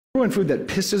One food that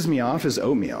pisses me off is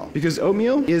oatmeal, because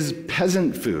oatmeal is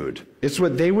peasant food. It's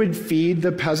what they would feed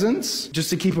the peasants just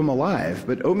to keep them alive.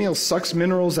 But oatmeal sucks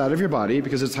minerals out of your body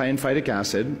because it's high in phytic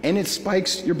acid, and it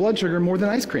spikes your blood sugar more than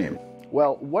ice cream.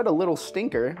 Well, what a little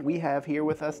stinker we have here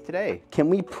with us today. Can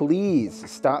we please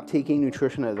stop taking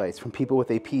nutrition advice from people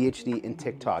with a PhD in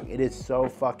TikTok? It is so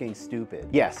fucking stupid.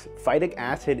 Yes, phytic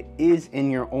acid is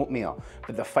in your oatmeal,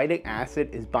 but the phytic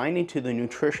acid is binding to the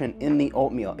nutrition in the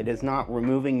oatmeal. It is not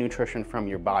removing nutrition from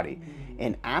your body.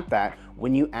 And at that,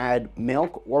 when you add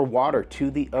milk or water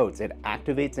to the oats, it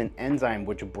activates an enzyme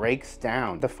which breaks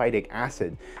down the phytic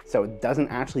acid. So it doesn't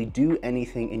actually do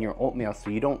anything in your oatmeal, so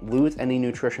you don't lose any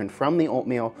nutrition from the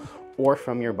oatmeal or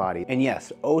from your body. And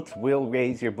yes, oats will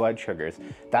raise your blood sugars.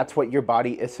 That's what your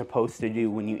body is supposed to do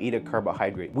when you eat a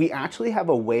carbohydrate. We actually have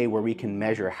a way where we can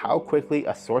measure how quickly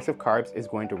a source of carbs is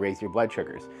going to raise your blood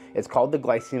sugars. It's called the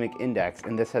glycemic index,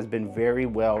 and this has been very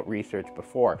well researched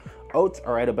before. Oats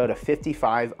are at about a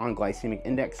 55 on glycemic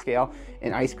index scale,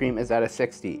 and ice cream is at a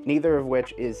 60, neither of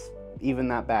which is even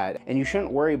that bad. And you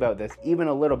shouldn't worry about this even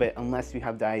a little bit unless you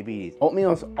have diabetes.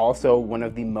 Oatmeal is also one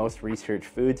of the most researched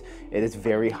foods. It is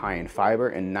very high in fiber,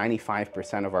 and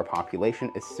 95% of our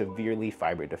population is severely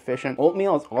fiber deficient.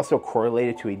 Oatmeal is also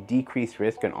correlated to a decreased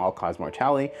risk in all-cause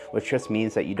mortality, which just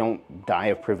means that you don't die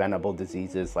of preventable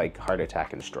diseases like heart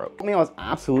attack and stroke. Oatmeal is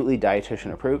absolutely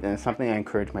dietitian approved, and it's something I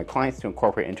encourage my clients to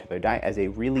incorporate into their diet as a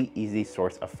really easy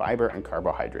source of fiber and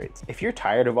carbohydrates. If you're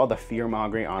tired of all the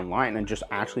fear-mongering online and just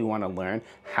actually want to learn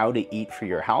how to eat for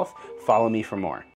your health, follow me for more.